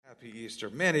Happy Easter.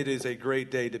 Man, it is a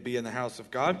great day to be in the house of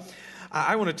God.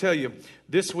 I want to tell you,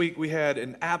 this week we had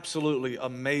an absolutely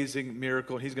amazing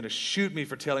miracle. He's going to shoot me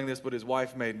for telling this, but his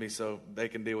wife made me, so they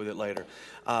can deal with it later.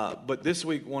 But this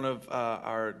week, one of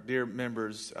our dear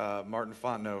members, Martin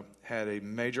Fontenot, had a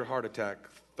major heart attack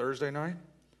Thursday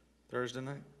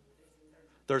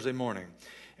morning.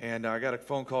 And I got a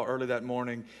phone call early that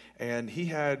morning, and he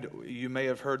had, you may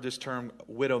have heard this term,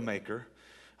 widowmaker.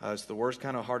 It's the worst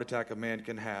kind of heart attack a man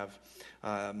can have.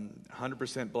 100%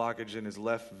 blockage in his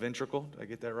left ventricle. Did I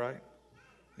get that right?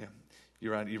 Yeah.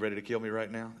 You ready to kill me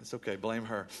right now? It's okay. Blame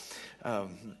her.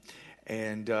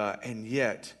 And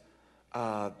yet,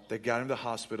 they got him to the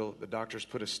hospital. The doctors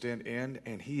put a stent in,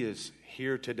 and he is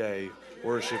here today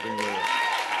worshiping with us.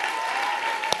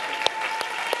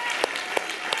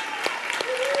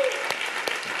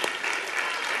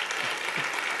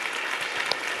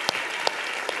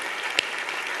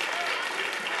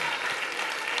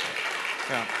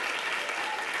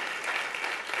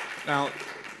 Now,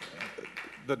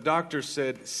 the doctor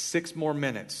said 6 more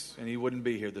minutes, and he wouldn't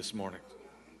be here this morning.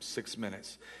 6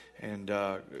 minutes. And,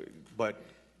 but,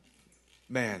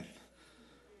 man,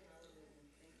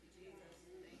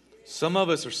 some of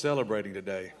us are celebrating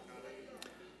today.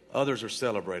 Others are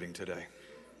celebrating today.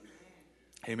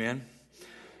 Amen.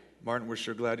 Martin, we're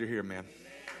sure glad you're here, man.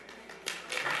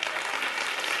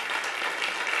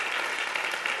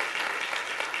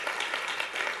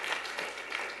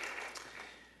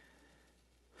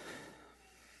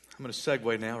 I'm going to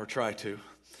segue now, or try to.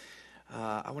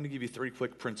 I want to give you 3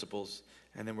 quick principles,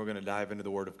 and then we're going to dive into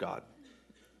the Word of God.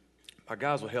 Our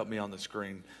guys will help me on the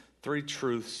screen. 3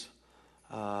 truths,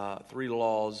 3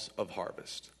 laws of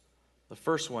harvest. The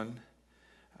first one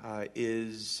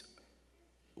is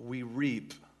we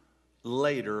reap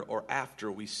later or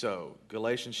after we sow.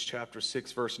 Galatians chapter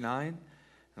 6, verse 9.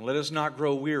 And let us not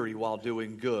grow weary while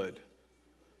doing good,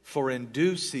 for in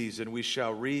due season we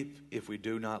shall reap if we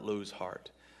do not lose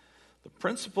heart. The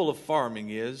principle of farming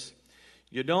is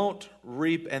you don't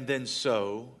reap and then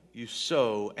sow, you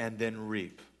sow and then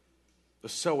reap. The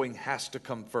sowing has to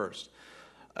come first.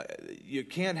 You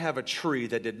can't have a tree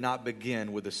that did not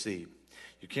begin with a seed.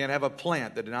 You can't have a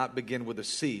plant that did not begin with a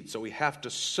seed. So we have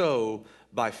to sow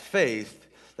by faith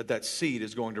that seed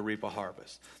is going to reap a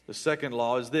harvest. The second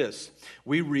law is this: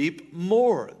 we reap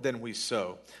more than we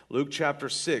sow. Luke chapter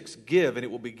 6, give and it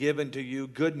will be given to you,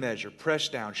 good measure,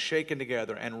 pressed down, shaken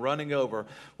together, and running over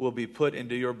will be put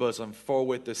into your bosom. For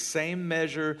with the same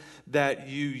measure that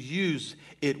you use,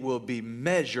 it will be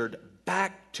measured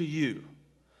back to you.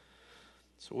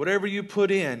 So whatever you put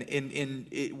in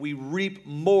we reap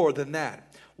more than that.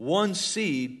 One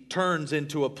seed turns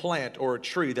into a plant or a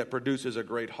tree that produces a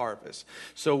great harvest.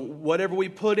 So whatever we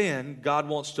put in, God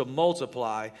wants to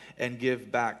multiply and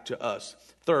give back to us.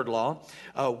 Third law,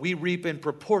 we reap in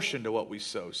proportion to what we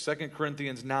sow. 2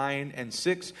 Corinthians 9 and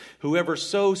 6, whoever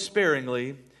sows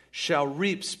sparingly shall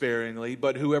reap sparingly,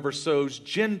 but whoever sows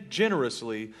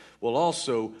generously will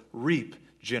also reap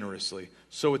generously.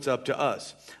 So it's up to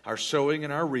us. Our sowing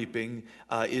and our reaping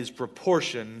is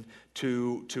proportion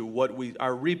to what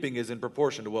our reaping is in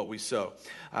proportion to what we sow.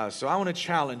 So I want to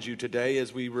challenge you today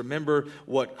as we remember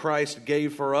what Christ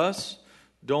gave for us.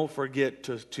 Don't forget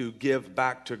to give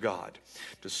back to God,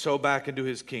 to sow back into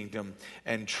His kingdom,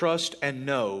 and trust and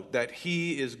know that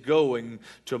He is going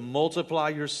to multiply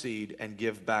your seed and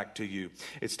give back to you.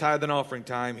 It's tithe and offering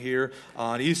time here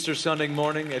on Easter Sunday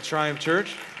morning at Triumph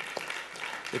Church.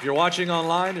 If you're watching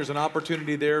online, there's an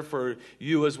opportunity there for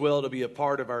you as well to be a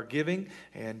part of our giving,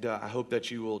 and I hope that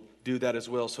you will do that as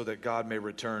well so that God may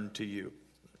return to you.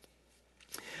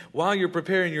 While you're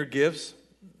preparing your gifts,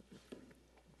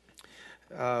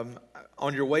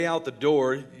 on your way out the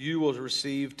door, you will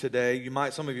receive today,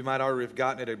 some of you might already have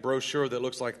gotten it, a brochure that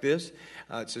looks like this.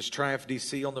 It says Triumph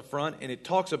DC on the front, and it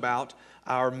talks about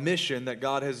our mission that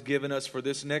God has given us for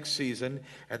this next season,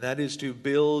 and that is to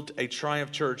build a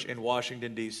Triumph Church in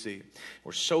Washington, D.C.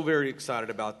 We're so very excited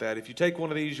about that. If you take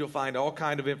one of these, you'll find all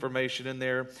kind of information in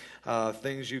there,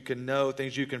 things you can know,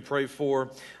 things you can pray for,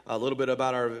 a little bit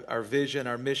about our vision,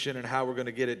 our mission, and how we're going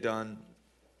to get it done.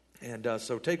 And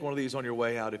so take one of these on your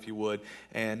way out if you would.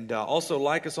 And also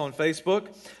like us on Facebook.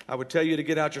 I would tell you to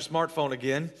get out your smartphone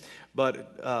again.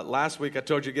 But last week I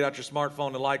told you to get out your smartphone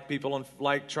and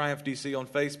like Triumph DC on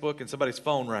Facebook, and somebody's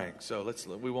phone rang. So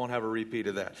we won't have a repeat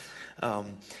of that.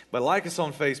 But like us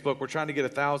on Facebook. We're trying to get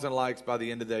 1,000 likes by the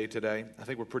end of the day today. I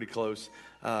think we're pretty close.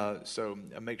 So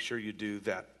make sure you do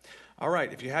that. All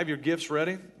right, if you have your gifts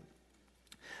ready,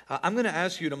 I'm going to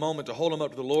ask you in a moment to hold them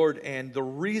up to the Lord, and the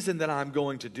reason that I'm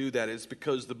going to do that is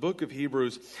because the book of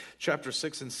Hebrews chapter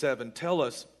 6 and 7 tell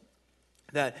us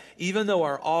that even though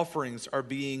our offerings are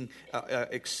being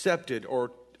accepted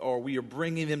or we are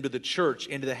bringing them to the church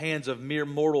into the hands of mere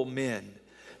mortal men,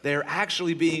 they are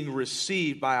actually being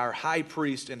received by our high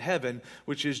priest in heaven,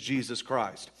 which is Jesus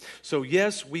Christ. So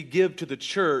yes, we give to the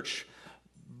church,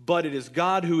 but it is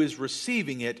God who is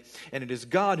receiving it, and it is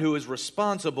God who is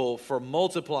responsible for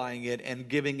multiplying it and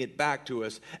giving it back to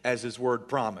us as His word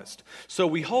promised. So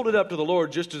we hold it up to the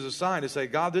Lord just as a sign to say,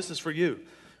 God, this is for you.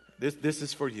 This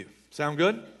is for you. Sound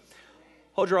good?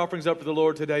 Hold your offerings up to the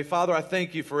Lord today. Father, I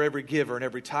thank you for every giver and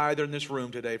every tither in this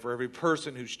room today, for every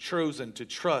person who's chosen to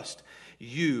trust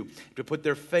you, to put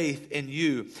their faith in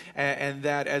you, and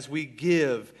that as we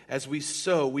give, as we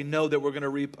sow, we know that we're going to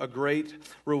reap a great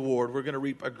reward. We're going to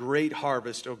reap a great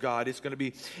harvest, oh God. It's going to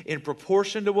be in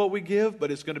proportion to what we give,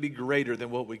 but it's going to be greater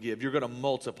than what we give. You're going to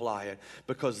multiply it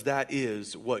because that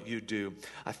is what you do.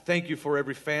 I thank you for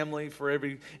every family, for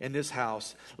every in this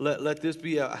house. Let this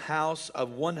be a house of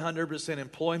 100%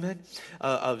 employment,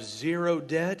 of zero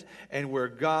debt, and where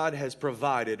God has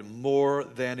provided more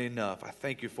than enough. I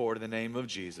thank you for it in the name of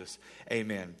Jesus.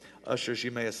 Amen. Ushers,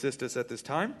 you may assist us at this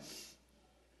time.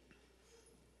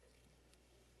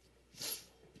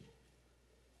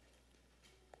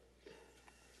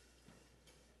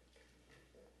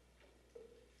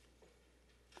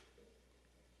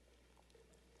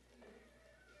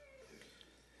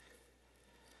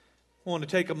 I want to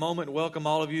take a moment and welcome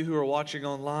all of you who are watching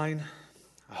online.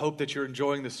 I hope that you're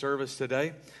enjoying the service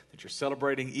today, that you're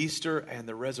celebrating Easter and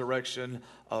the resurrection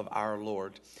of our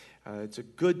Lord. It's a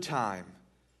good time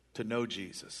to know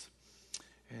Jesus.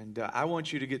 And I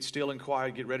want you to get still and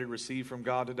quiet, get ready to receive from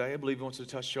God today. I believe He wants to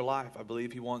touch your life. I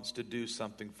believe He wants to do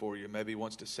something for you. Maybe He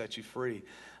wants to set you free.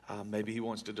 Maybe He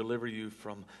wants to deliver you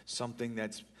from something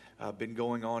that's been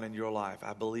going on in your life.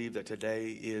 I believe that today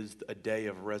is a day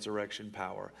of resurrection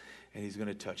power, and He's going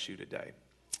to touch you today.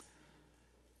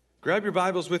 Grab your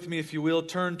Bibles with me, if you will.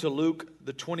 Turn to Luke,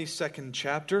 the 22nd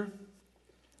chapter.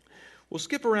 We'll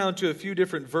skip around to a few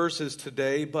different verses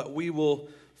today, but we will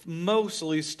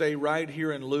mostly stay right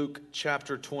here in Luke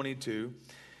chapter 22.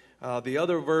 The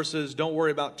other verses, don't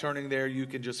worry about turning there. You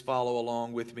can just follow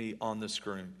along with me on the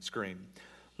screen.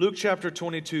 Luke chapter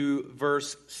 22,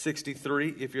 verse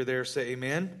 63. If you're there, say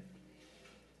amen.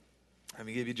 Let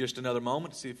me give you just another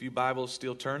moment to see if your Bible is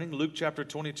still turning. Luke chapter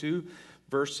 22,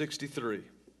 verse 63.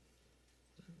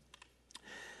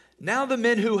 Now the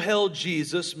men who held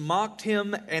Jesus mocked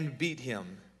Him and beat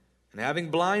Him. And having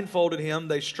blindfolded Him,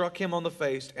 they struck Him on the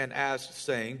face and asked,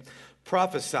 saying,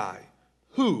 Prophesy,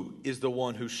 who is the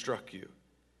one who struck you?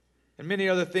 And many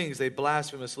other things they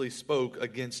blasphemously spoke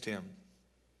against Him.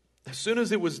 As soon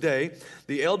as it was day,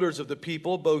 the elders of the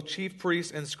people, both chief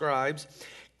priests and scribes,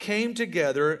 came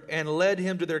together and led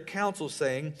Him to their council,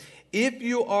 saying, If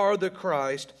you are the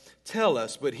Christ, tell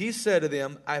us. But He said to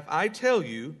them, If I tell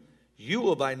you, you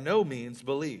will by no means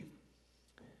believe.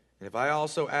 And if I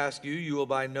also ask you, you will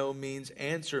by no means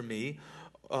answer me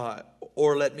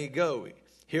or let me go.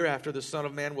 Hereafter the Son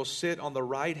of Man will sit on the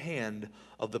right hand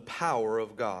of the power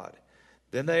of God.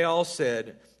 Then they all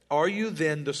said, Are you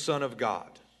then the Son of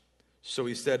God? So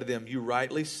He said to them, You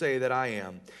rightly say that I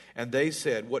am. And they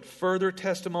said, What further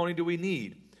testimony do we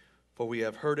need? For we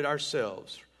have heard it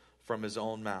ourselves from His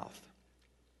own mouth.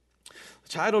 The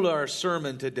title of our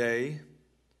sermon today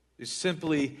is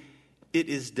simply, It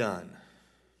is done.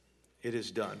 It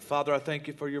is done. Father, I thank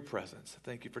you for your presence. I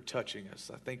thank you for touching us.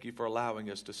 I thank you for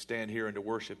allowing us to stand here and to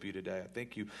worship you today. I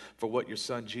thank you for what your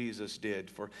Son Jesus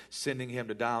did, for sending Him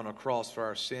to die on a cross for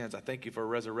our sins. I thank you for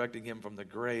resurrecting Him from the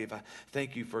grave. I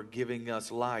thank you for giving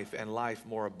us life and life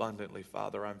more abundantly,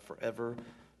 Father. I'm forever,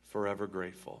 forever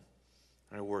grateful.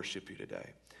 And I worship you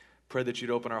today. Pray that you'd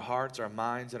open our hearts, our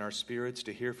minds, and our spirits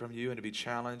to hear from you and to be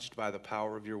challenged by the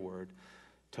power of your word.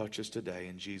 Touch us today.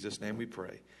 In Jesus' name we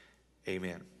pray.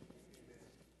 Amen.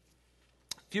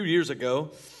 A few years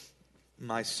ago,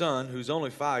 my son, who's only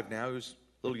 5 now, who's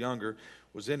a little younger,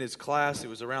 was in his class. It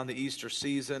was around the Easter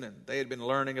season, and they had been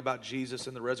learning about Jesus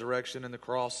and the resurrection and the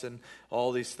cross and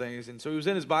all these things. And so he was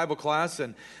in his Bible class,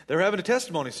 and they were having a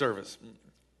testimony service.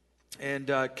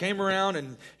 And came around,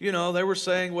 and, they were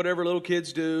saying whatever little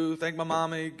kids do. Thank my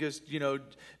mommy, because,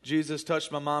 Jesus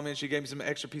touched my mommy, and she gave me some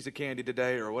extra piece of candy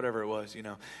today, or whatever it was,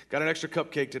 Got an extra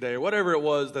cupcake today, or whatever it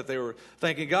was that they were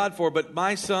thanking God for. But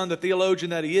my son, the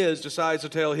theologian that he is, decides to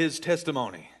tell his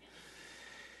testimony.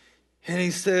 And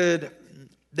he said,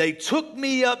 They took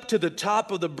me up to the top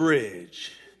of the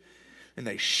bridge, and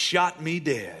they shot me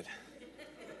dead.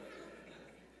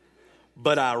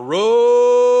 But I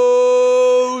rose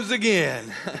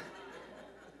again.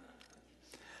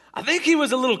 I think he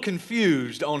was a little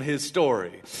confused on his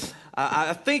story.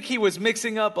 I think he was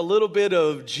mixing up a little bit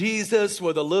of Jesus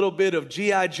with a little bit of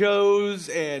G.I. Joes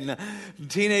and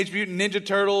Teenage Mutant Ninja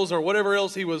Turtles or whatever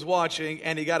else he was watching,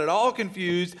 and he got it all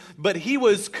confused, but he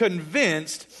was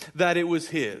convinced that it was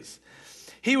his.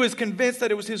 He was convinced that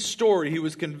it was his story. He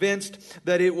was convinced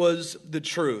that it was the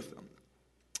truth.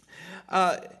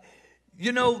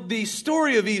 The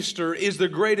story of Easter is the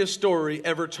greatest story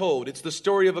ever told. It's the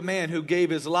story of a man who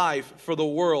gave his life for the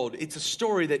world. It's a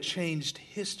story that changed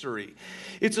history.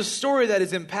 It's a story that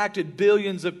has impacted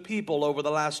billions of people over the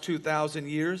last 2,000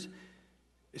 years.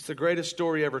 It's the greatest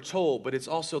story ever told, but it's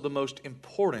also the most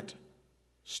important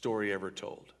story ever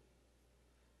told.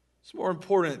 It's more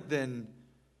important than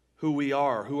who we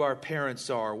are, who our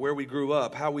parents are, where we grew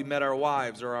up, how we met our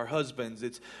wives or our husbands.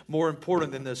 It's more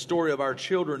important than the story of our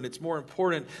children. It's more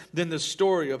important than the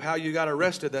story of how you got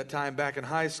arrested that time back in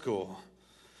high school.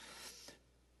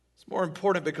 It's more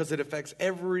important because it affects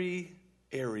every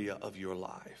area of your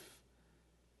life.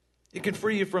 It can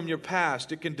free you from your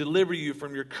past. It can deliver you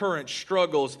from your current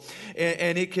struggles.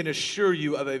 And it can assure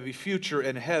you of a future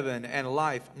in heaven and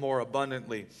life more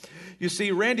abundantly. You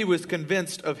see, Randy was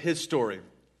convinced of his story.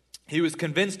 He was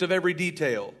convinced of every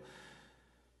detail.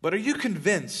 But are you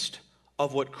convinced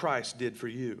of what Christ did for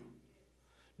you?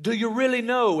 Do you really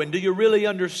know and do you really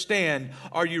understand?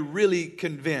 Are you really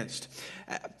convinced?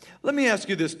 Let me ask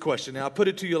you this question. Now, I'll put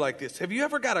it to you like this. Have you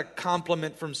ever got a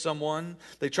compliment from someone?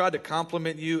 They tried to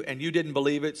compliment you and you didn't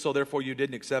believe it, so therefore you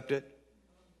didn't accept it?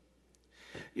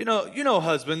 You know,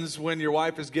 husbands, when your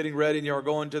wife is getting ready and you're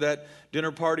going to that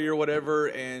dinner party or whatever,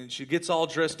 and she gets all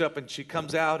dressed up and she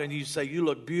comes out and you say, "You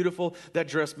look beautiful. That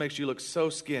dress makes you look so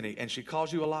skinny." And she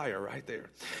calls you a liar right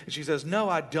there. And she says, "No,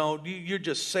 I don't. You're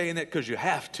just saying that because you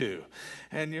have to."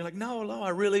 And you're like, no, I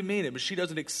really mean it. But she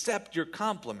doesn't accept your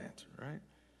compliment, right?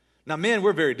 Now, men,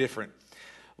 we're very different.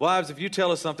 Wives, if you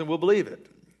tell us something, we'll believe it.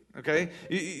 Okay,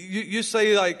 you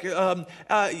say like,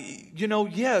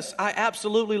 yes, I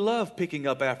absolutely love picking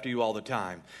up after you all the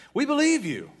time. We believe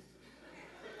you.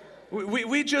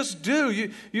 We just do.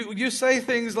 You say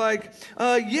things like,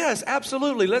 yes,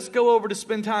 absolutely. Let's go over to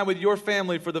spend time with your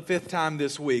family for the 5th time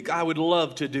this week. I would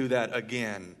love to do that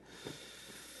again.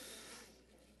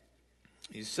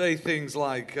 You say things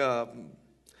like,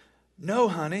 no,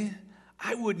 honey,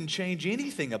 I wouldn't change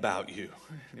anything about you.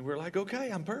 And we're like,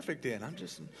 okay, I'm perfect then.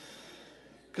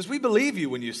 Because we believe you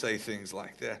when you say things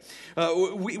like that.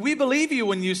 We believe you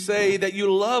when you say that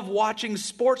you love watching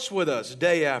sports with us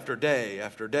day after day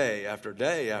after day after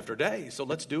day after day. So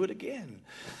let's do it again.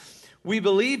 We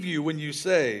believe you when you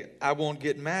say, I won't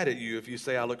get mad at you if you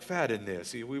say I look fat in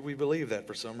this. We believe that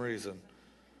for some reason.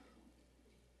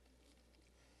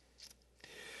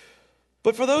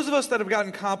 But for those of us that have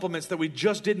gotten compliments that we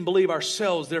just didn't believe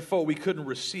ourselves, therefore we couldn't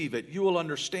receive it, you will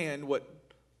understand what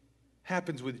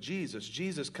happens with Jesus.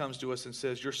 Jesus comes to us and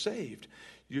says, you're saved.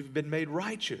 You've been made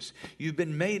righteous. You've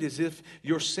been made as if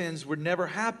your sins would never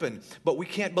happen. But we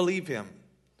can't believe him.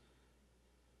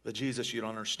 But Jesus, you don't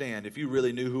understand. If you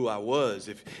really knew who I was,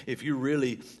 if you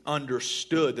really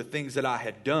understood the things that I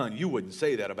had done, you wouldn't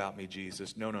say that about me,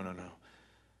 Jesus. No. And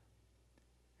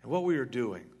what we are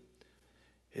doing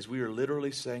is we are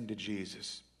literally saying to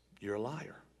Jesus, you're a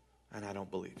liar, and I don't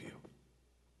believe you.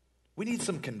 We need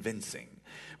some convincing.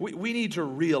 We need to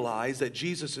realize that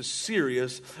Jesus is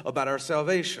serious about our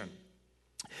salvation.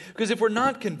 Because if we're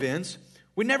not convinced,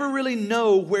 we never really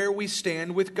know where we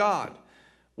stand with God.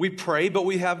 We pray, but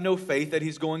we have no faith that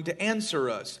he's going to answer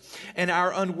us. And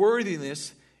our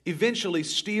unworthiness eventually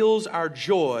steals our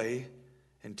joy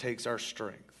and takes our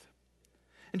strength.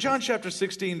 In John chapter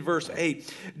 16, verse 8,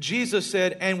 Jesus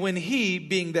said, and when he,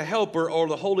 being the helper or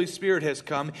the Holy Spirit has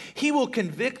come, he will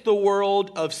convict the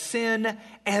world of sin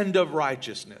and of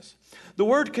righteousness. The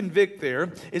word convict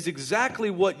there is exactly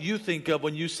what you think of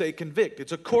when you say convict.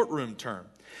 It's a courtroom term.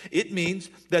 It means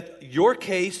that your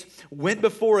case went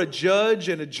before a judge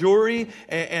and a jury,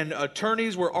 and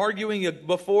attorneys were arguing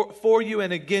for you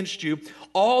and against you.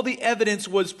 All the evidence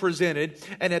was presented,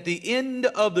 and at the end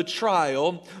of the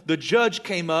trial, the judge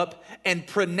came up and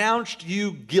pronounced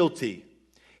you guilty.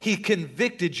 He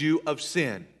convicted you of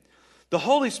sin. The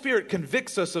Holy Spirit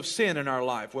convicts us of sin in our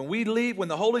life. When we leave, when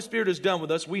the Holy Spirit is done with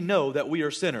us, we know that we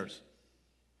are sinners.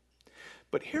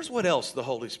 But here's what else the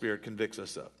Holy Spirit convicts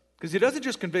us of. Because he doesn't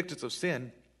just convict us of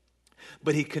sin,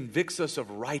 but he convicts us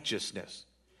of righteousness.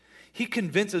 He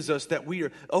convinces us that we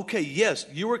are, okay, yes,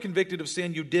 you were convicted of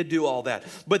sin, you did do all that.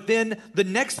 But then the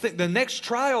next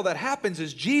trial that happens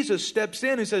is Jesus steps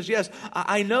in and says, yes,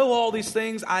 I know all these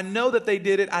things. I know that they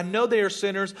did it. I know they are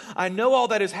sinners. I know all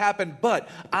that has happened, but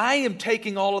I am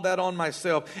taking all of that on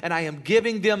myself and I am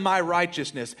giving them my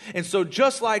righteousness. And so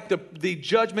just like the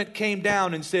judgment came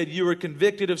down and said you were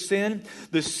convicted of sin,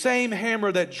 the same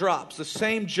hammer that drops, the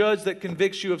same judge that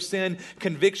convicts you of sin,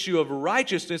 convicts you of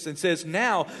righteousness and says,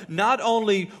 now, not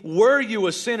only were you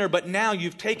a sinner, but now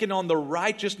you've taken on the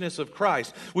righteousness of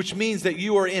Christ, which means that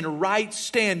you are in right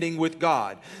standing with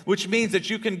God, which means that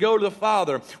you can go to the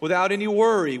Father without any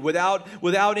worry,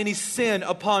 without any sin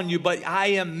upon you, but I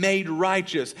am made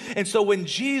righteous. And so when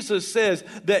Jesus says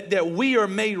that we are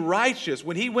made righteous,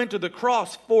 when he went to the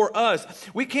cross for us,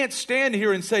 we can't stand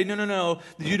here and say, no,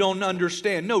 you don't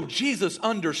understand. No, Jesus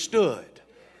understood.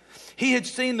 He had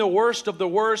seen the worst of the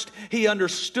worst. He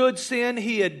understood sin.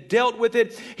 He had dealt with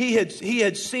it. He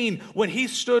had seen when he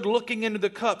stood looking into the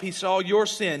cup, he saw your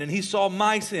sin and he saw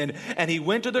my sin. And he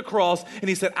went to the cross and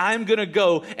he said, I'm going to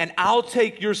go and I'll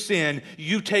take your sin.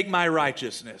 You take my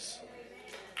righteousness.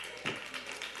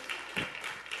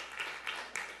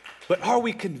 But are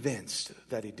we convinced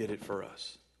that he did it for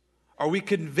us? Are we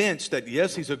convinced that,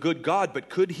 yes, he's a good God, but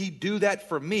could he do that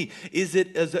for me? Is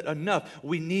it enough?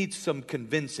 We need some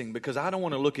convincing, because I don't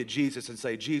want to look at Jesus and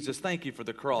say, Jesus, thank you for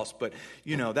the cross, but,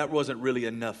 that wasn't really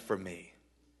enough for me.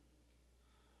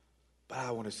 But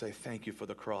I want to say thank you for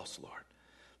the cross, Lord,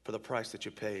 for the price that you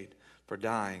paid, for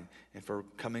dying and for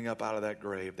coming up out of that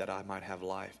grave that I might have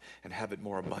life and have it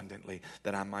more abundantly,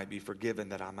 that I might be forgiven,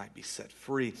 that I might be set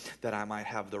free, that I might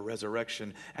have the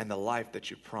resurrection and the life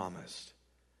that you promised.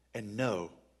 And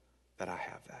know that I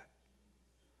have that.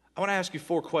 I want to ask you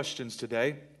 4 questions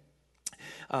today.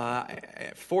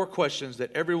 4 questions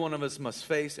that every one of us must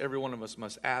face, every one of us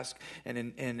must ask, and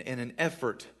in an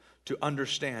effort to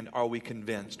understand, are we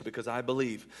convinced? Because I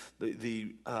believe,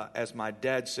 as my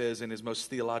dad says in his most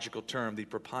theological term, the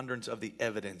preponderance of the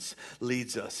evidence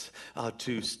leads us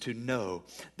to know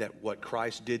that what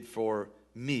Christ did for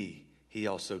me, he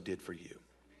also did for you.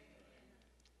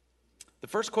 The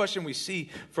first question we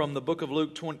see from the book of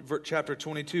Luke, chapter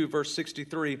 22, verse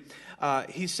 63,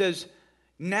 he says,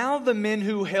 now the men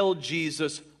who held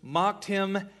Jesus mocked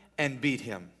him and beat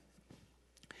him.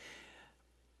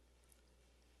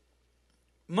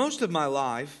 Most of my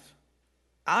life,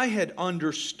 I had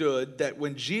understood that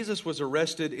when Jesus was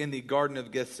arrested in the Garden of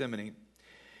Gethsemane,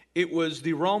 it was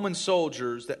the Roman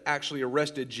soldiers that actually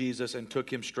arrested Jesus and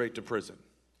took him straight to prison.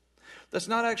 That's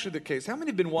not actually the case. How many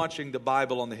have been watching the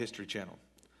Bible on the History Channel?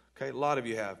 Okay, a lot of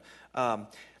you have.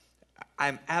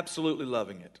 I'm absolutely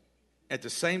loving it. At the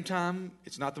same time,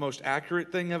 it's not the most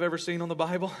accurate thing I've ever seen on the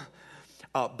Bible,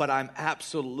 but I'm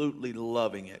absolutely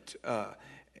loving it.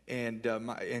 And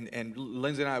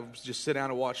Lindsay and I just sit down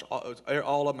and watch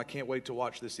all of them. I can't wait to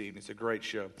watch this evening. It's a great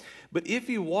show. But if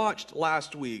you watched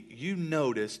last week, you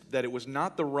noticed that it was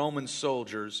not the Roman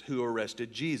soldiers who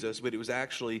arrested Jesus, but it was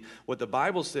actually what the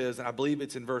Bible says, and I believe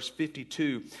it's in verse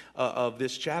 52 of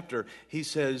this chapter. He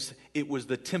says it was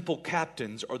the temple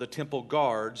captains or the temple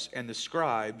guards and the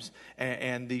scribes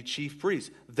and the chief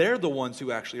priests. They're the ones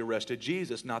who actually arrested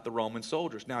Jesus, not the Roman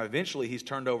soldiers. Now, eventually, he's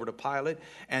turned over to Pilate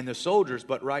and the soldiers,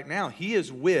 but right now, he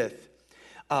is with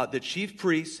the chief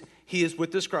priests. He is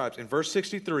with the scribes. In verse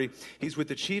 63, he's with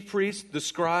the chief priests, the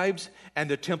scribes, and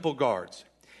the temple guards.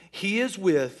 He is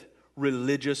with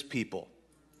religious people.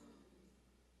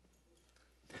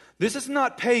 This is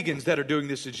not pagans that are doing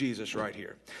this to Jesus right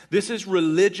here. This is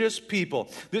religious people.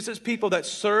 This is people that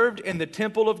served in the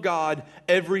temple of God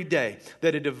every day,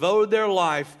 that had devoted their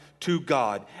life to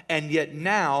God. And yet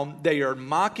now they are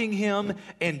mocking him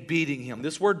and beating him.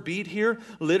 This word beat here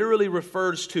literally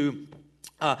refers to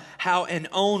how an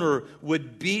owner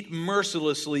would beat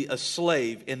mercilessly a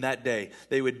slave in that day.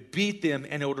 They would beat them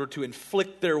in order to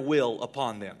inflict their will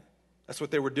upon them. That's what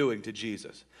they were doing to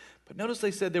Jesus. But notice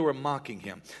they said they were mocking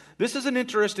him. This is an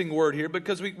interesting word here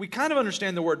because we kind of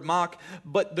understand the word mock,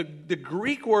 but the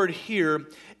Greek word here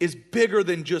is bigger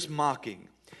than just mocking.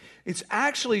 It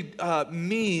actually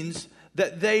means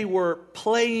that they were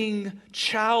playing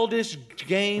childish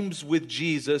games with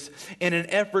Jesus in an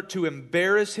effort to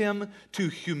embarrass him, to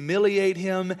humiliate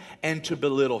him, and to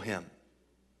belittle him.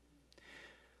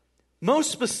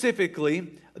 Most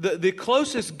specifically, the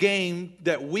closest game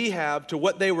that we have to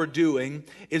what they were doing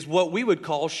is what we would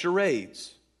call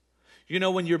charades. You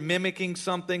know, when you're mimicking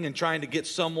something and trying to get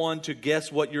someone to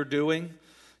guess what you're doing?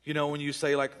 You know, when you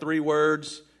say like 3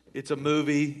 words, it's a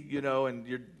movie, you know,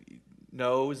 and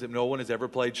no one has ever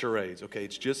played charades. Okay,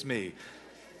 it's just me.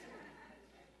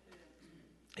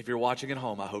 If you're watching at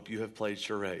home, I hope you have played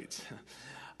charades.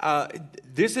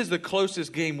 This is the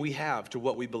closest game we have to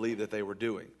what we believe that they were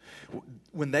doing.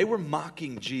 When they were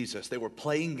mocking Jesus, they were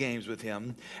playing games with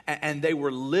him, and they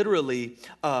were literally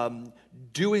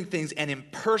doing things and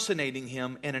impersonating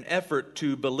him in an effort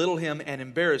to belittle him and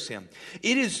embarrass him.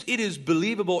 It is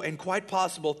believable and quite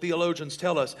possible, theologians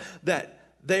tell us, that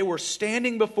they were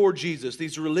standing before Jesus.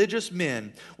 These religious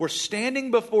men were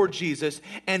standing before Jesus,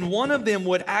 and one of them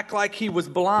would act like he was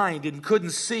blind and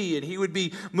couldn't see, and he would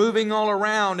be moving all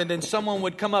around, and then someone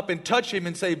would come up and touch him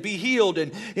and say, "Be healed,"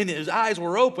 and his eyes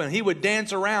were open. He would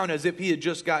dance around as if he had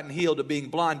just gotten healed of being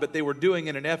blind, but they were doing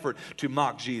it in an effort to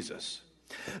mock Jesus.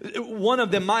 One of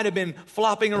them might have been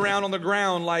flopping around on the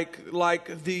ground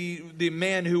like the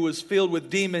man who was filled with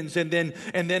demons, and then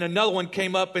another one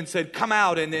came up and said, "Come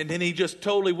out," and then he just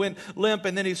totally went limp,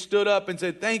 and then he stood up and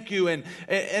said, "Thank you," and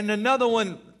another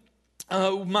one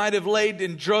might have laid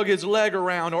and drug his leg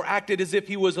around or acted as if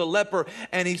he was a leper,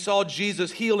 and he saw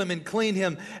Jesus heal him and clean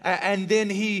him, and then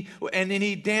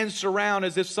he danced around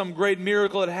as if some great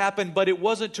miracle had happened, but it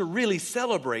wasn't to really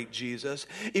celebrate Jesus.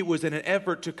 It was in an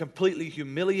effort to completely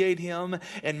humiliate him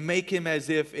and make him as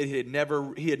if he had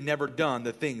never done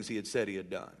the things he had said he had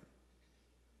done.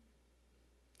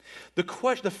 The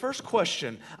first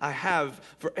question I have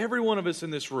for every one of us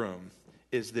in this room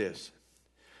is this: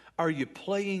 are you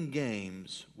playing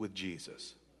games with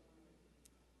Jesus?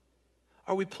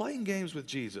 Are we playing games with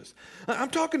Jesus? I'm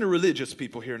talking to religious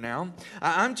people here now.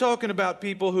 I'm talking about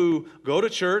people who go to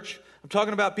church. I'm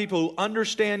talking about people who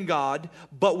understand God,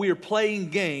 but we are playing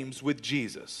games with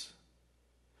Jesus.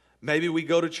 Maybe we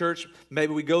go to church,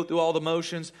 maybe we go through all the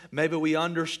motions, maybe we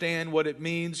understand what it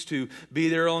means to be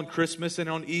there on Christmas and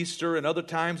on Easter and other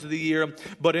times of the year,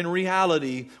 but in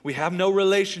reality, we have no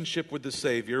relationship with the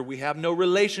Savior, we have no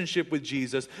relationship with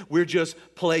Jesus, we're just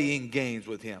playing games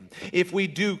with Him. If we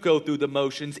do go through the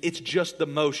motions, it's just the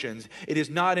motions. It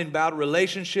is not about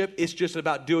relationship, it's just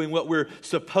about doing what we're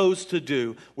supposed to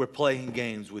do. We're playing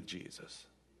games with Jesus.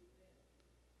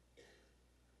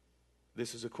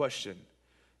 This is a question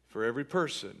for every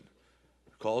person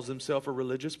who calls himself a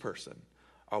religious person.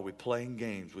 Are we playing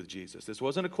games with Jesus? This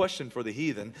wasn't a question for the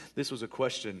heathen. This was a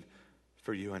question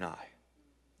for you and I.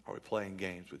 Are we playing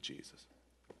games with Jesus?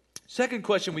 Second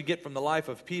question we get from the life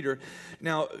of Peter.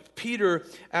 Now, Peter,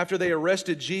 after they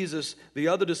arrested Jesus, the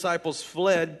other disciples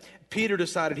fled. Peter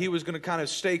decided he was going to kind of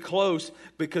stay close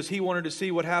because he wanted to see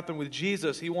what happened with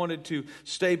Jesus. He wanted to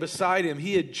stay beside him.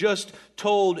 He had just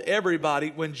told everybody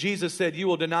when Jesus said, "You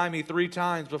will deny me 3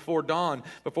 times before dawn,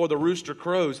 before the rooster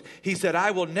crows." He said,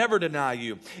 "I will never deny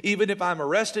you. Even if I'm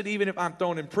arrested, even if I'm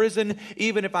thrown in prison,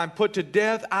 even if I'm put to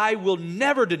death, I will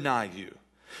never deny you."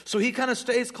 So he kind of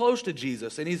stays close to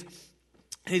Jesus, and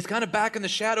he's kind of back in the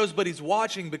shadows, but he's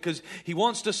watching because he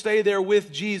wants to stay there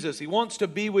with Jesus. He wants to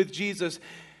be with Jesus.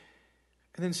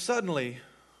 And then suddenly,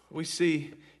 we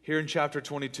see here in chapter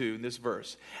 22, in this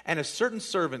verse, "And a certain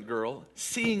servant girl,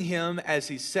 seeing him as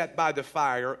he sat by the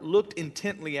fire, looked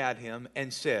intently at him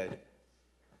and said,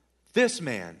 'This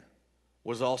man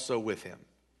was also with him.'"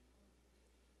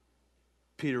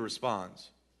 Peter responds.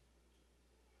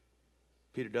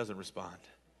 Peter doesn't respond.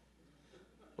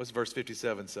 What's verse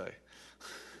 57 say?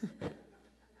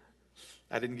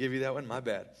 I didn't give you that one, my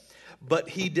bad. "But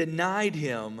he denied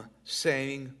him,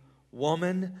 saying,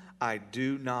 'Woman, I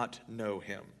do not know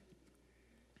him.'"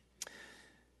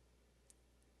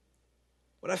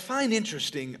 What I find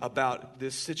interesting about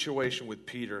this situation with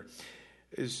Peter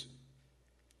is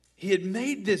he had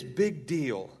made this big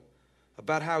deal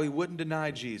about how he wouldn't deny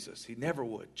Jesus. He never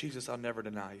would. "Jesus, I'll never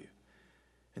deny you."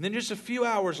 And then just a few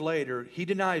hours later, he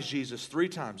denies Jesus 3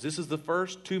 times. This is the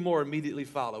first, 2 more immediately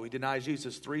follow. He denies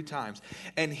Jesus 3 times.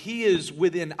 And he is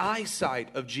within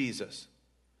eyesight of Jesus.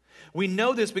 We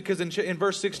know this because in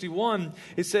verse 61,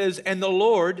 it says, "And the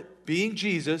Lord," being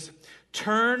Jesus,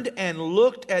 "turned and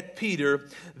looked at Peter.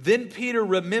 Then Peter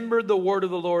remembered the word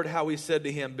of the Lord, how he said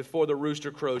to him, 'Before the rooster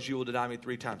crows, you will deny me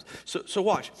 3 times.'" So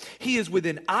watch. He is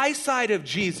within eyesight of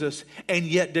Jesus and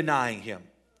yet denying him.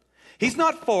 He's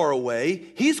not far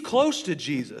away. He's close to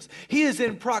Jesus. He is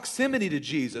in proximity to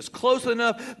Jesus, close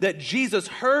enough that Jesus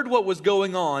heard what was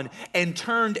going on and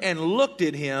turned and looked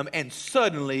at him, and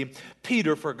suddenly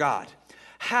Peter forgot.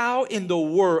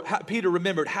 Peter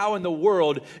remembered, how in the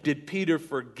world did Peter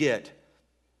forget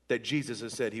that Jesus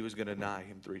had said he was going to deny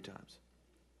him 3 times?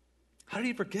 How did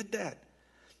he forget that?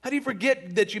 How do you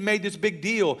forget that you made this big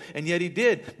deal? And yet he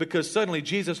did, because suddenly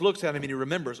Jesus looks at him and he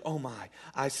remembers, "Oh my,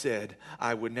 I said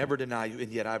I would never deny you,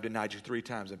 and yet I've denied you 3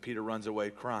 times. And Peter runs away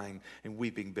crying and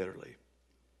weeping bitterly.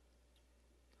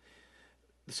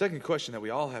 The second question that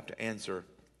we all have to answer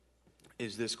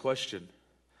is this question: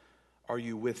 Are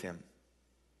you with him?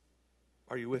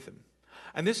 Are you with him?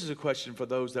 And this is a question for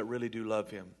those that really do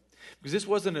love him. Because this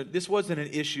wasn't an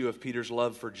issue of Peter's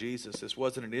love for Jesus. This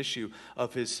wasn't an issue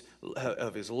of his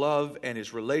love and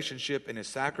his relationship and his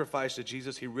sacrifice to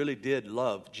Jesus. He really did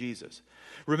love Jesus.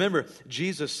 Remember,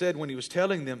 Jesus said when he was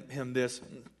telling him this,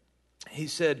 he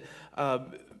said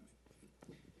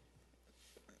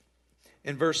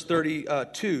in verse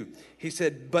 32, he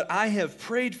said, "But I have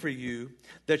prayed for you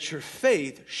that your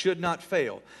faith should not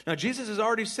fail." Now, Jesus has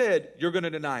already said, "You're going to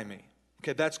deny me."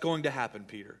 Okay, that's going to happen,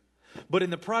 Peter. But in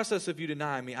the process of you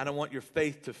denying me, I don't want your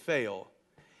faith to fail.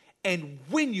 And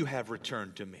when you have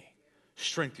returned to me,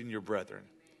 strengthen your brethren.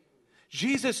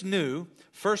 Jesus knew,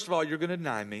 first of all, you're going to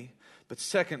deny me. But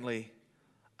secondly,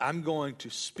 I'm going to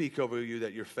speak over you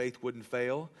that your faith wouldn't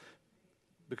fail.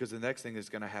 Because the next thing that's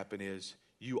going to happen is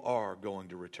you are going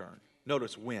to return.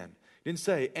 Notice when. He didn't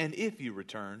say, and if you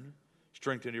return,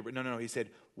 strengthen your brethren. No. He said,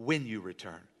 when you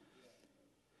return.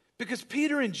 Because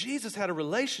Peter and Jesus had a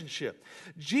relationship.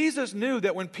 Jesus knew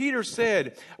that when Peter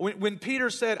said,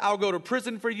 I'll go to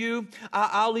prison for you,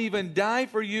 I'll even die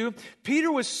for you,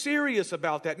 Peter was serious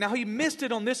about that. Now, he missed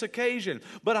it on this occasion,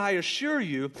 but I assure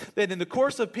you that in the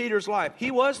course of Peter's life,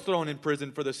 he was thrown in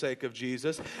prison for the sake of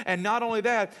Jesus. And not only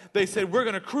that, they said, we're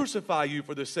going to crucify you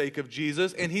for the sake of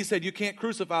Jesus. And he said, you can't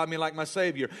crucify me like my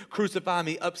Savior. Crucify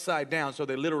me upside down. So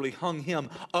they literally hung him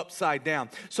upside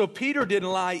down. So Peter didn't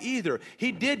lie either.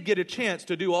 He did get a chance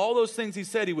to do all those things he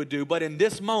said he would do, but in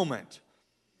this moment,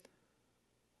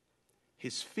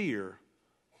 his fear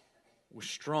was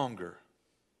stronger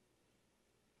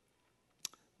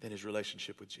than his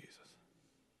relationship with Jesus.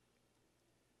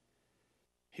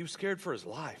 He was scared for his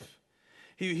life.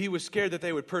 He was scared that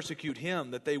they would persecute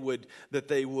him, that they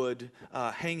would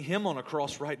hang him on a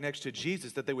cross right next to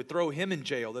Jesus, that they would throw him in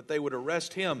jail, that they would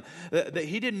arrest him. That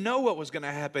he didn't know what was going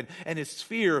to happen, and his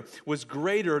fear was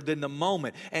greater than the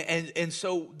moment. And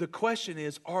so the question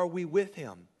is, are we with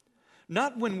him?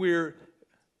 Not when we're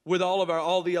with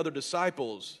all the other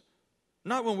disciples,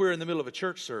 not when we're in the middle of a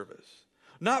church service.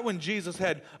 Not when Jesus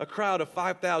had a crowd of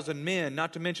 5,000 men,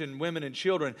 not to mention women and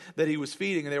children that he was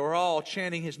feeding, and they were all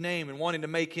chanting his name and wanting to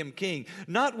make him king.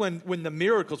 Not when the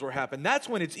miracles were happening. That's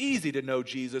when it's easy to know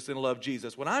Jesus and love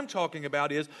Jesus. What I'm talking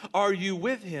about is, are you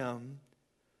with him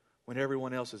when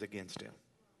everyone else is against him?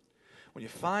 When you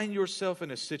find yourself in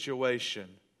a situation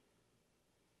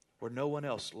where no one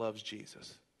else loves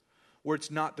Jesus, where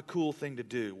it's not the cool thing to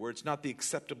do, where it's not the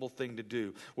acceptable thing to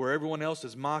do, where everyone else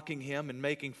is mocking him and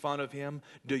making fun of him,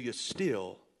 do you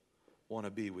still want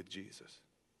to be with Jesus?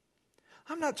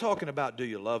 I'm not talking about do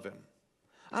you love him.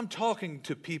 I'm talking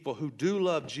to people who do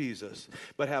love Jesus,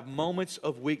 but have moments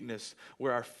of weakness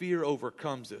where our fear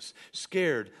overcomes us.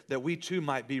 Scared that we too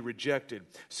might be rejected.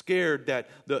 Scared that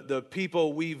the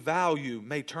people we value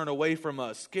may turn away from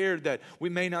us. Scared that we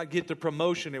may not get the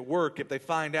promotion at work if they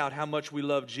find out how much we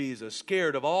love Jesus.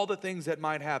 Scared of all the things that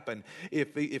might happen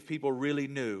if people really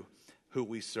knew who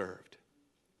we served.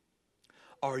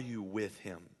 Are you with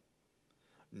him?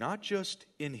 Not just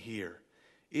in here.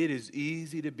 It is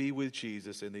easy to be with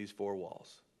Jesus in these four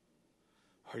walls.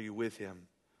 Are you with him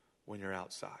when you're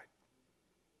outside?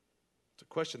 It's a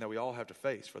question that we all have to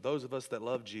face. For those of us that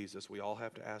love Jesus, we all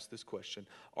have to ask this question: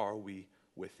 are we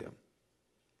with him?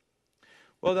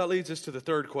 Well, that leads us to the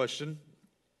third question.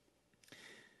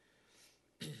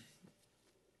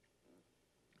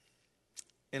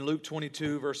 In Luke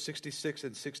 22, verse 66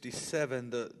 and 67,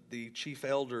 the chief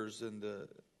elders and the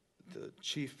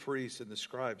chief priests and the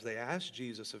scribes, they asked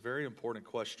Jesus a very important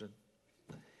question.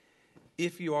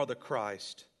 If you are the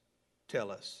Christ, tell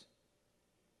us.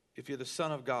 If you're the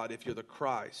Son of God, if you're the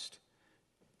Christ,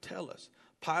 tell us.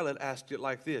 Pilate asked it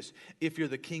like this: if you're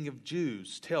the King of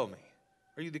Jews, tell me.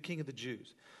 Are you the King of the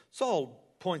Jews? Saul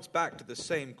points back to the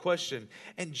same question.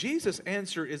 And Jesus'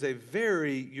 answer is a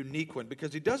very unique one,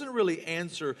 because he doesn't really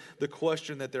answer the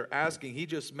question that they're asking. He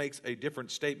just makes a different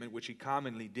statement, which he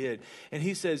commonly did. And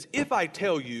he says, if I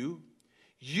tell you,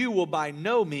 you will by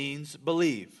no means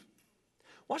believe.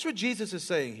 Watch what Jesus is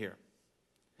saying here.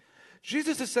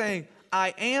 Jesus is saying,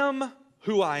 I am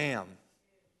who I am.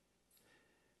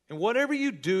 And whatever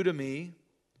you do to me,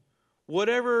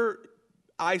 whatever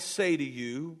I say to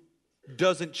you,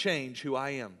 doesn't change who I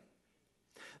am.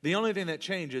 The only thing that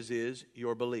changes is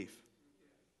your belief.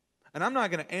 And I'm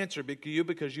not going to answer you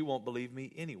because you won't believe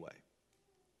me anyway.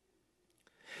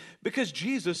 Because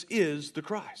Jesus is the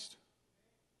Christ.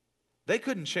 They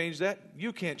couldn't change that.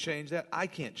 You can't change that. I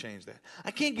can't change that.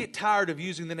 I can't get tired of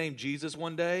using the name Jesus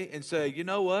one day and say, you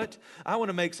know what? I want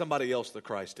to make somebody else the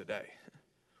Christ today.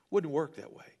 Wouldn't work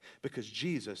that way, because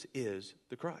Jesus is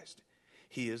the Christ.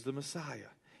 He is the Messiah.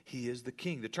 He is the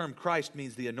King. The term Christ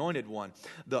means the anointed one,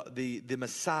 the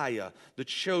Messiah, the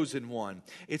chosen one.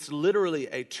 It's literally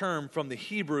a term from the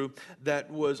Hebrew that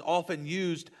was often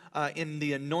used in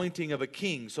the anointing of a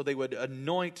king. So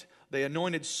they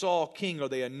anointed Saul king, or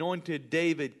they anointed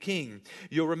David king.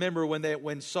 You'll remember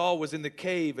when Saul was in the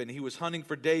cave and he was hunting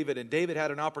for David, and David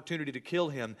had an opportunity to kill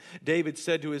him. David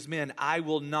said to his men, "I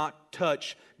will not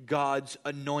touch God's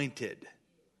anointed."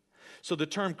 So the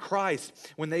term Christ,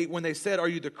 when they said, "Are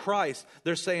you the Christ?"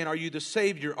 they're saying, "Are you the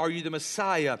Savior? Are you the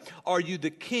Messiah? Are you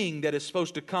the King that is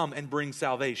supposed to come and bring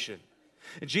salvation?"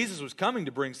 And Jesus was coming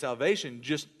to bring salvation.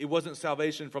 Just it wasn't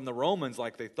salvation from the Romans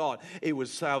like they thought. It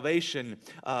was salvation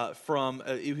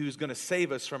He was going to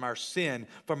save us from our sin,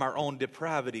 from our own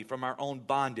depravity, from our own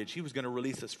bondage. He was going to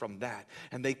release us from that.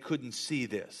 And they couldn't see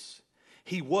this.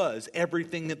 He was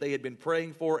everything that they had been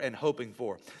praying for and hoping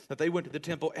for. That they went to the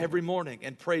temple every morning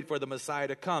and prayed for the Messiah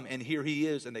to come. And here he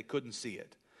is, and they couldn't see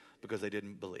it because they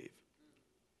didn't believe.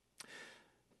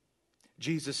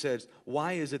 Jesus says,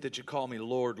 "Why is it that you call me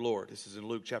Lord, Lord?" This is in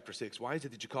Luke chapter 6. "Why is it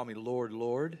that you call me Lord,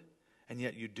 Lord, and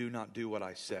yet you do not do what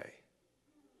I say?"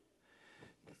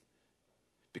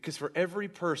 Because for every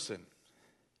person,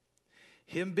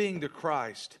 him being the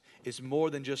Christ is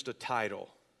more than just a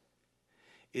title.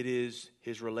 It is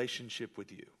his relationship with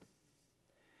you.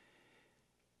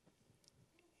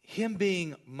 Him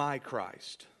being my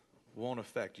Christ won't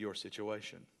affect your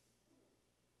situation.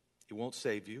 It won't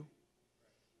save you.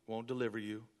 Won't deliver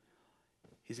you.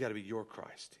 He's got to be your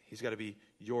Christ. He's got to be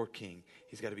your King.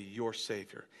 He's got to be your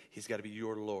Savior. He's got to be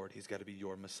your Lord. He's got to be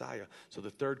your Messiah. So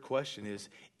the third question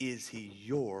is he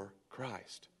your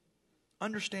Christ?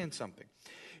 Understand something.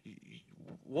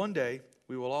 One day,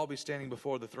 we will all be standing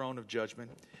before the throne of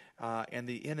judgment, and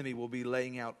the enemy will be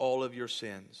laying out all of your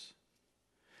sins.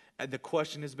 And the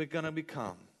question is going to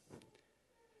become,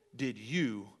 did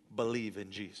you believe in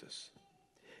Jesus?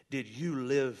 Did you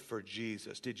live for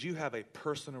Jesus? Did you have a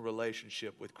personal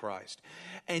relationship with Christ?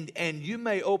 And you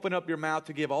may open up your mouth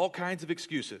to give all kinds of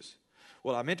excuses.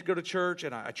 Well, I meant to go to church,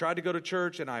 and I tried to go to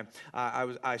church, and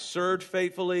I served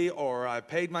faithfully, or I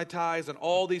paid my tithes, and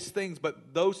all these things,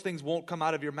 but those things won't come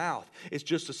out of your mouth. It's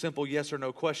just a simple yes or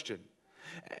no question.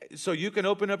 So you can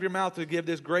open up your mouth to give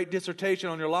this great dissertation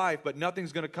on your life, but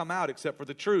nothing's going to come out except for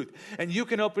the truth. And you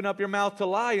can open up your mouth to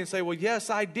lie and say, "Well, yes,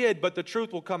 I did," but the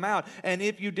truth will come out. And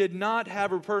if you did not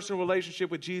have a personal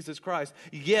relationship with Jesus Christ,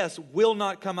 yes will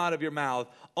not come out of your mouth,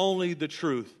 only the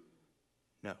truth.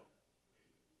 No.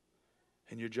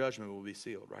 And your judgment will be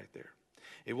sealed right there.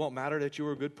 It won't matter that you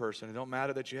were a good person. It don't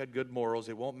matter that you had good morals.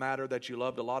 It won't matter that you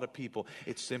loved a lot of people.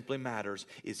 It simply matters,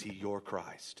 is he your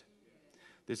Christ?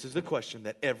 This is the question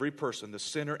that every person, the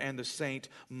sinner and the saint,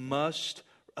 must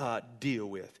deal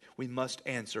with. We must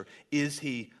answer, is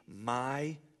he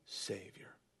my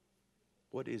Savior?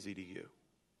 What is he to you?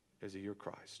 Is he your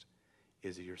Christ?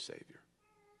 Is he your Savior?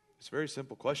 It's a very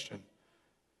simple question,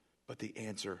 but the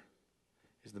answer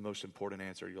is the most important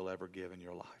answer you'll ever give in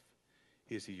your life.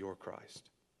 Is he your Christ?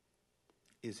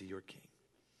 Is he your King?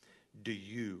 Do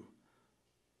you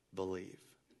believe?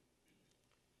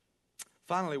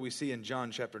 Finally, we see in John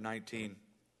chapter 19,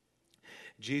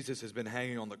 Jesus has been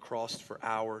hanging on the cross for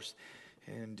hours,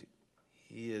 and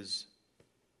he is,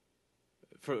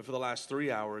 for the last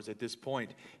 3 hours at this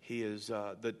point,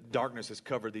 the darkness has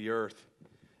covered the earth.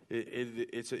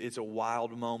 It's a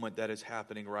wild moment that is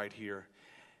happening right here.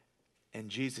 And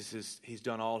Jesus he's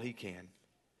done all he can.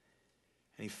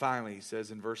 And he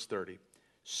says in verse 30,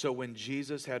 "So when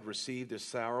Jesus had received the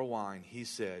sour wine, he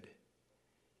said,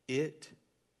 'It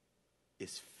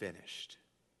is finished.'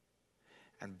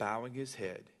 And bowing his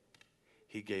head,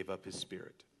 he gave up his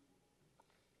spirit."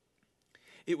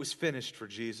 It was finished for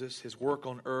Jesus. His work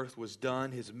on earth was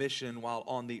done. His mission while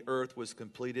on the earth was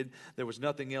completed. There was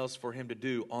nothing else for him to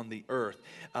do on the earth.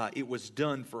 It was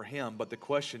done for him. But the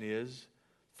question is,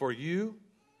 for you,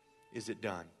 is it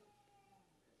done?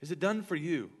 Is it done for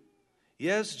you?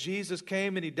 Yes, Jesus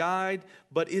came and he died,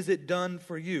 but is it done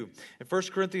for you? In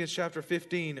 1 Corinthians chapter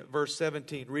 15, verse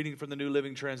 17, reading from the New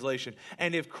Living Translation,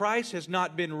 "And if Christ has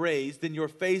not been raised, then your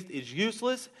faith is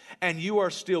useless, and you are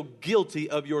still guilty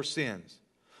of your sins."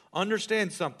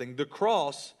 Understand something. The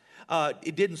cross,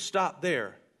 it didn't stop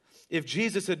there. If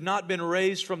Jesus had not been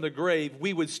raised from the grave,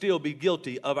 we would still be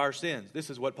guilty of our sins.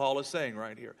 This is what Paul is saying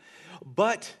right here.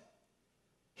 But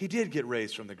he did get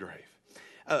raised from the grave.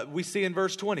 We see in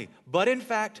verse 20, but in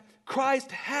fact,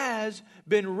 Christ has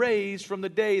been raised from the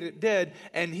dead,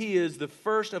 and he is the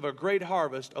first of a great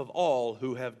harvest of all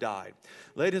who have died.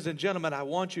 Ladies and gentlemen, I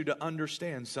want you to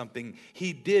understand something.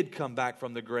 He did come back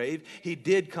from the grave. He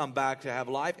did come back to have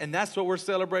life, and that's what we're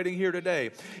celebrating here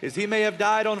today. Is he may have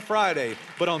died on Friday,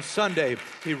 but on Sunday,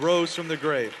 he rose from the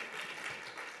grave.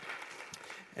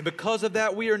 And because of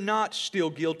that, we are not still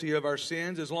guilty of our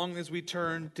sins as long as we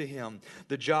turn to him.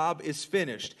 The job is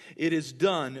finished. It is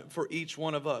done for each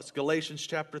one of us. Galatians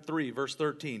chapter 3, verse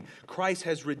 13. Christ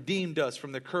has redeemed us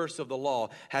from the curse of the law,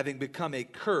 having become a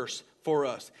curse for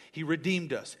us. He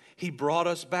redeemed us. He brought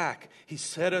us back. He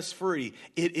set us free.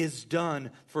 It is done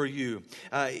for you.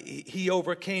 He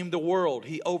overcame the world.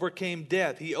 He overcame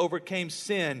death. He overcame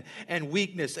sin and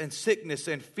weakness and sickness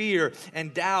and fear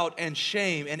and doubt and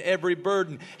shame and every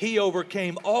burden. He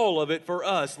overcame all of it for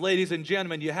us. Ladies and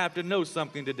gentlemen, you have to know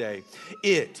something today.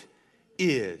 It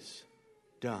is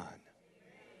done.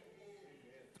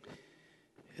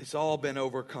 It's all been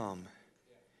overcome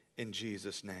in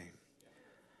Jesus' name.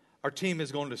 Our team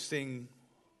is going to sing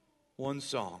one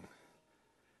song,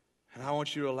 and I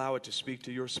want you to allow it to speak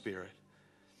to your spirit.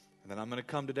 And then I'm going to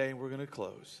come today and we're going to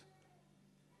close.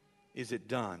 Is it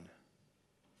done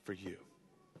for you?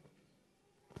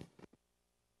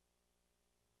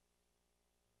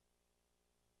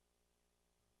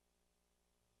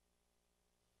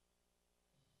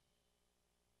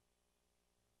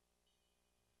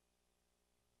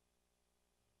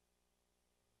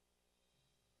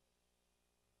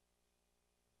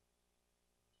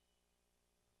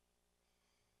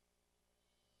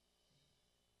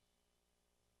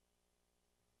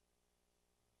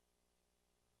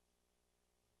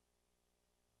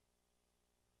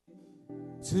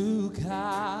 To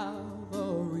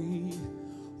Calvary,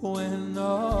 when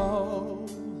all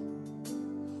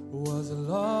was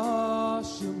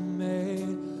lost, you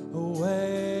made a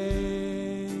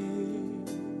way.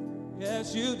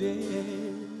 Yes, you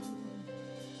did.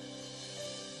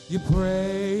 You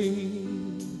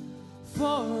prayed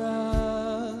for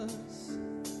us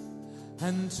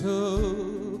and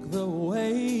took the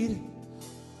weight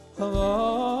of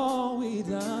all we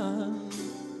done,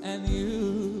 and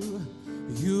you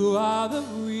are the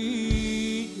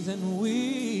reason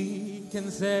we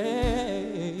can say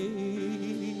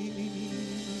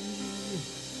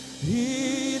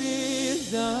it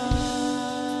is done.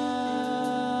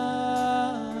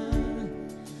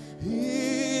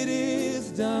 It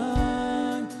is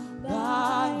done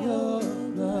by your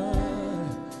blood.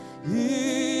 It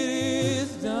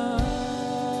is done.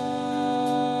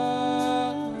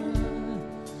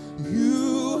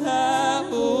 You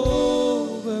have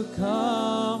overcome.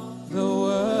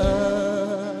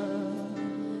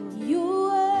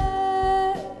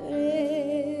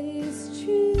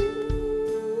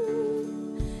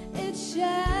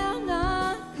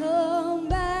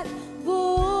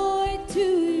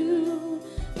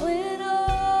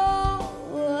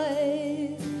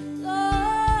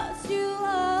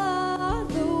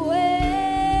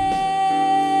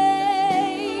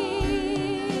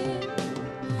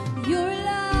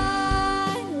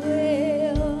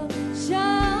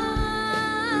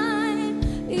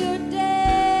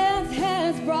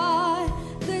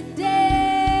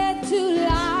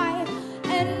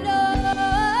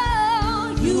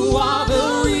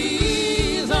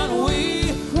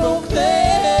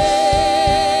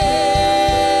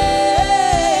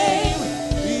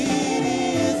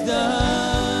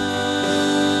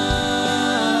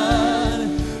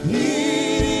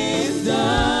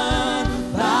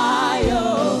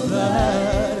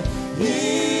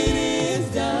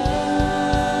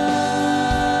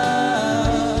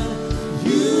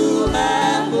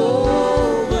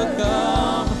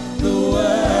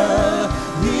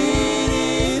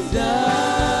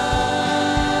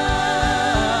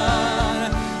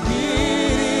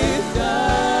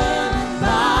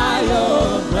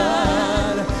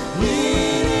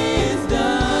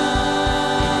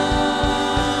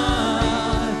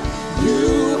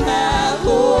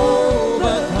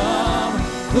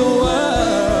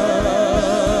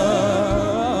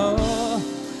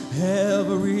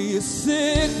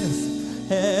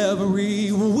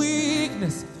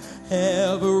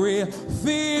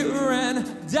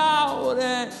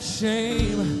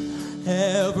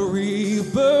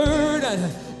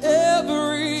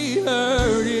 Every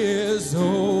hurt is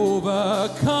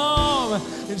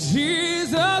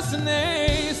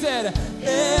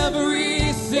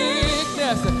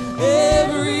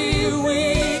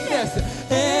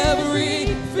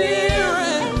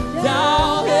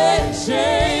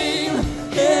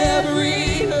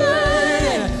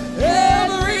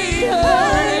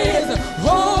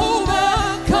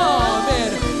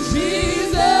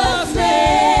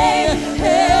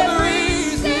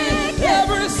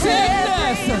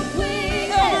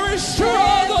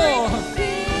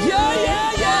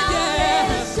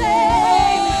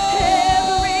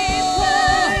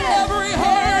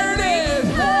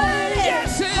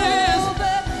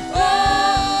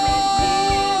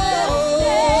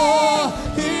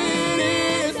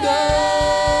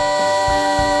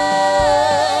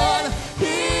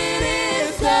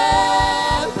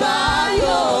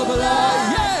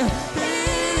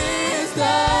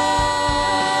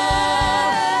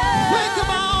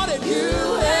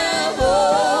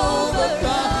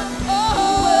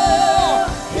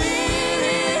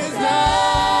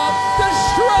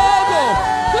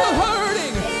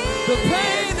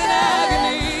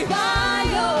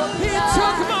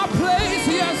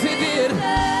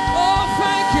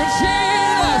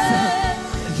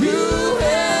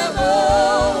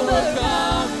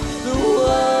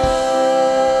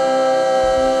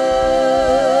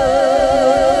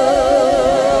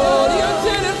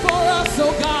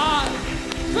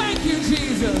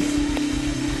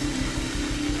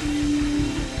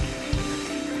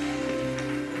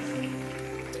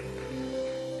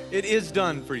It is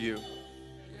done for you.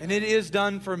 And it is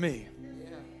done for me.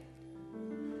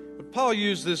 But Paul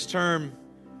used this term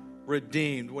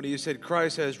redeemed when he said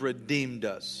Christ has redeemed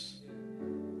us.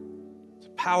 It's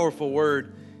a powerful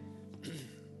word.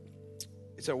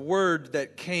 It's a word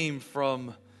that came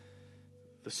from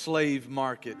the slave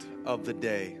market of the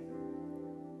day.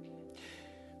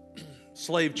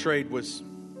 Slave trade was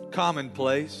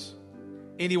commonplace.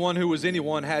 Anyone who was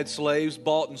anyone had slaves,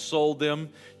 bought and sold them,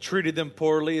 treated them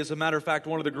poorly. As a matter of fact,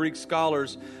 one of the Greek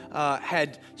scholars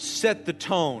had set the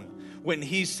tone when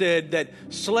he said that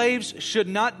slaves should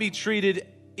not be treated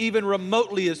even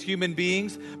remotely as human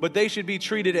beings, but they should be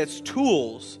treated as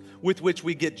tools with which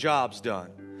we get jobs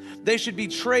done. They should be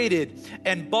traded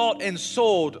and bought and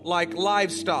sold like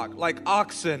livestock, like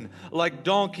oxen, like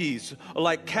donkeys,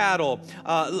 like cattle.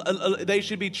 They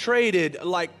should be traded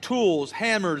like tools,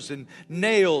 hammers, and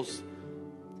nails.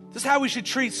 This is how we should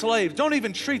treat slaves. Don't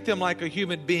even treat them like a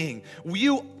human being.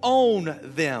 You own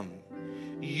them.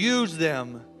 Use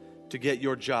them to get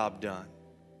your job done.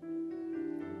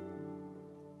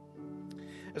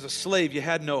 As a slave, you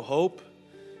had no hope.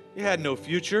 You had no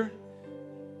future.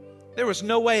 There was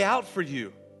no way out for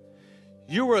you.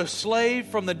 You were a slave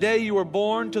from the day you were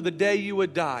born to the day you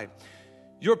would die.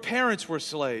 Your parents were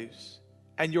slaves,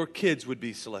 and your kids would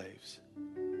be slaves.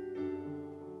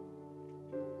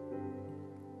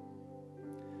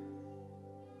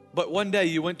 But one day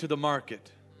you went to the market,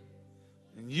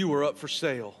 and you were up for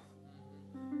sale.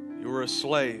 You were a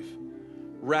slave,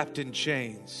 wrapped in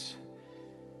chains.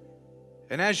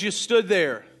 And as you stood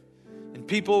there, and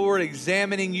people were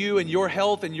examining you and your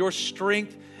health and your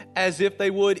strength as if they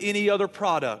would any other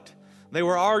product. They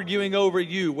were arguing over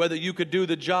you, whether you could do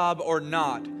the job or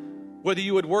not, whether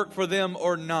you would work for them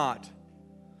or not.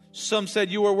 Some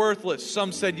said you were worthless.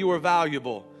 Some said you were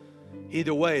valuable.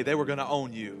 Either way, they were going to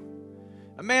own you.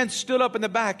 A man stood up in the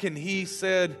back and he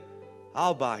said,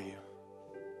 I'll buy you.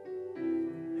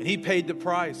 And he paid the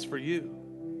price for you.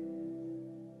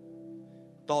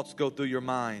 Thoughts go through your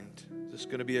mind. Is this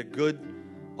going to be a good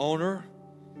owner?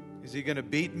 Is he going to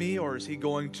beat me, or is he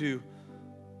going to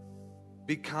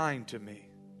be kind to me?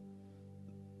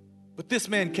 But this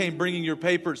man came bringing your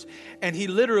papers, and he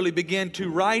literally began to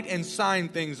write and sign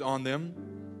things on them.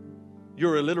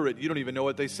 You're illiterate. You don't even know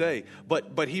what they say.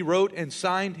 But he wrote and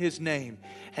signed his name,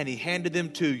 and he handed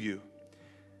them to you.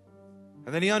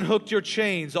 And then he unhooked your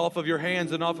chains off of your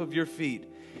hands and off of your feet,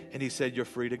 and he said, you're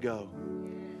free to go.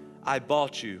 I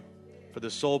bought you for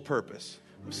the sole purpose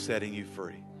of setting you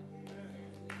free.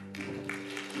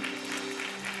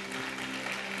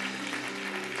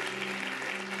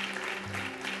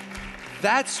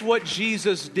 That's what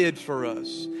Jesus did for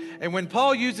us. And when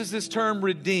Paul uses this term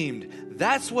redeemed,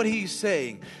 that's what he's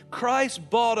saying. Christ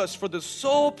bought us for the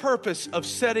sole purpose of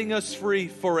setting us free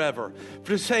forever.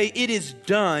 To say it is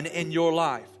done in your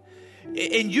life.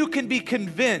 And you can be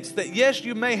convinced that, yes,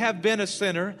 you may have been a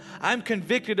sinner. I'm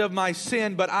convicted of my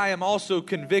sin, but I am also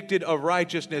convicted of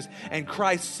righteousness. And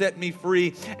Christ set me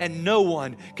free, and no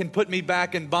one can put me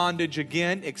back in bondage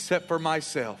again except for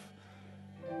myself.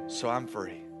 So I'm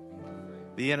free.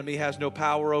 The enemy has no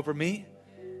power over me,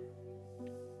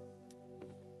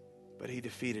 but he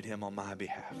defeated him on my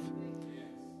behalf.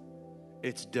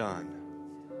 It's done.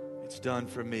 It's done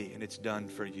for me, and it's done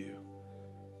for you.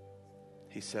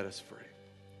 He set us free.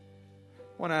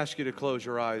 I want to ask you to close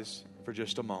your eyes for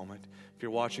just a moment. If you're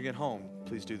watching at home,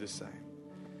 please do the same.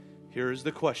 Here is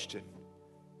the question.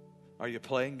 Are you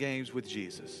playing games with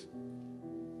Jesus?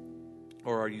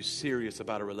 Or are you serious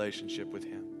about a relationship with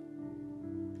Him?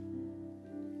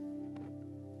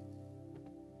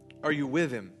 Are you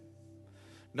with Him?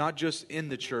 Not just in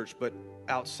the church, but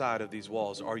outside of these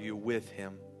walls. Are you with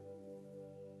Him?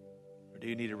 Or do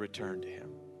you need to return to Him?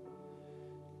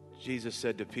 Jesus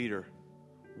said to Peter,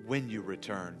 when you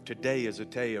return, today is a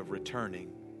day of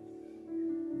returning.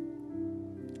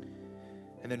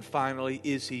 And then finally,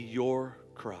 is He your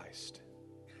Christ?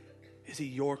 Is He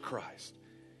your Christ?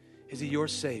 Is He your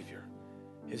Savior?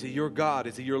 Is He your God?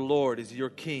 Is He your Lord? Is He your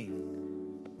King?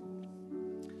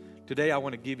 Today I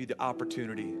want to give you the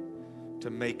opportunity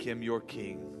to make Him your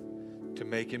King, to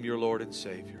make Him your Lord and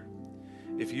Savior.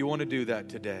 If you want to do that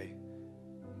today,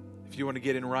 if you want to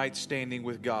get in right standing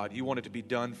with God, you want it to be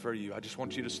done for you, I just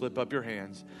want you to slip up your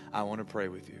hands. I want to pray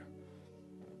with you.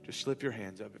 Just slip your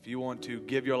hands up. If you want to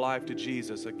give your life to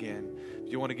Jesus again,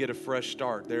 if you want to get a fresh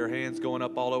start, there are hands going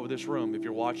up all over this room. If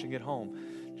you're watching at home,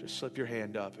 just slip your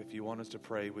hand up if you want us to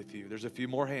pray with you. There's a few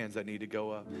more hands that need to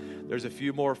go up. There's a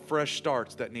few more fresh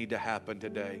starts that need to happen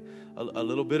today. A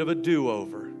little bit of a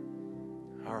do-over.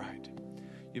 All right.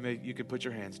 You can put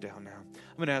your hands down now.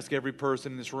 I'm going to ask every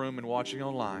person in this room and watching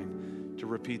online to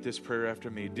repeat this prayer after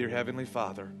me. Dear Heavenly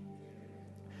Father,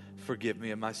 forgive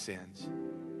me of my sins.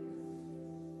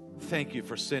 Thank you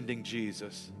for sending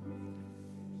Jesus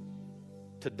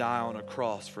to die on a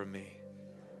cross for me.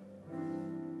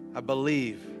 I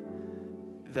believe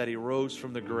that He rose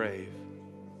from the grave,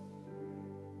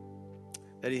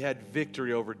 that He had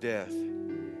victory over death,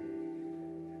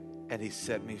 and He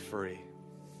set me free.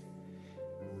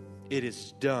 It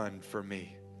is done for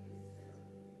me.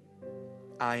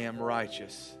 I am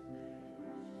righteous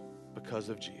because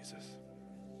of Jesus.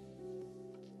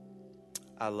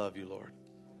 I love you, Lord.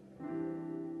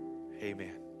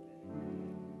 Amen.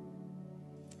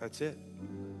 That's it.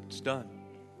 It's done.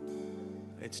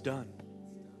 It's done.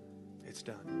 It's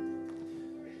done.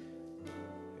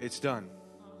 It's done.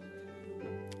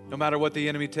 No matter what the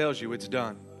enemy tells you, it's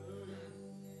done.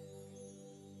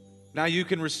 Now you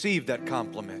can receive that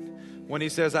compliment. When He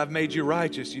says, I've made you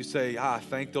righteous, you say,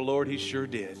 thank the Lord, He sure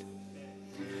did.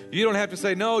 You don't have to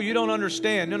say, no, you don't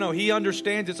understand. No, He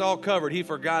understands, it's all covered. He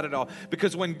forgot it all.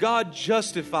 Because when God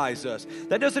justifies us,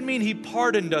 that doesn't mean He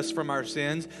pardoned us from our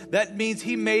sins. That means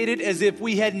He made it as if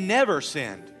we had never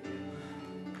sinned.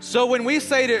 So when we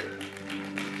say to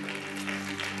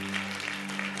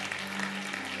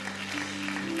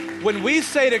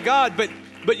God,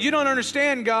 but you don't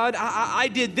understand, God, I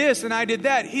did this and I did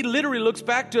that. He literally looks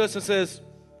back to us and says,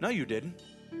 no, you didn't.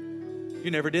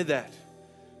 You never did that.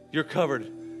 You're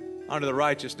covered under the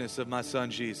righteousness of my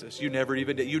Son, Jesus. You never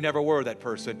even did. You never were that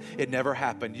person. It never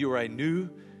happened. You are a new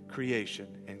creation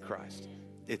in Christ.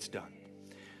 It's done.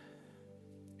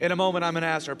 In a moment, I'm going to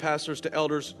ask our pastors to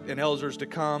elders to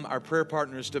come, our prayer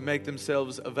partners to make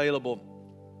themselves available.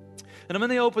 And I'm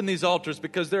going to open these altars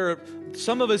because there are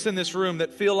some of us in this room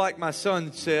that feel like my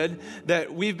son said,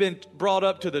 that we've been brought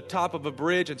up to the top of a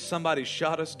bridge and somebody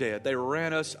shot us dead. They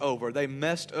ran us over. They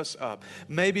messed us up.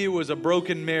 Maybe it was a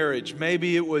broken marriage.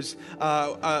 Maybe it was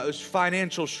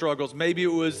financial struggles. Maybe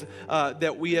it was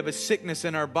that we have a sickness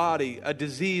in our body, a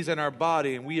disease in our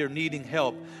body, and we are needing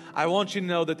help. I want you to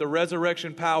know that the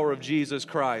resurrection power of Jesus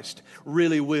Christ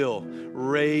really will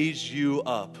raise you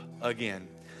up again.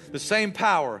 The same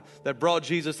power that brought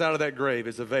Jesus out of that grave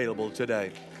is available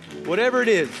today. Whatever it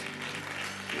is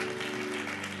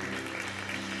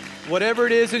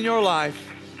in your life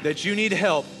that you need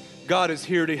help, God is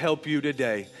here to help you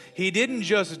today. He didn't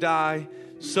just die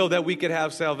so that we could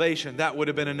have salvation. That would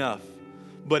have been enough.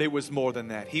 But it was more than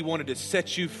that. He wanted to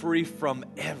set you free from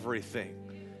everything.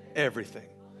 Everything.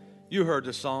 You heard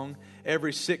the song.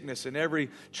 Every sickness and every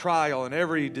trial and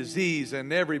every disease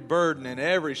and every burden and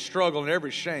every struggle and every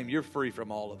shame, you're free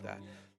from all of that.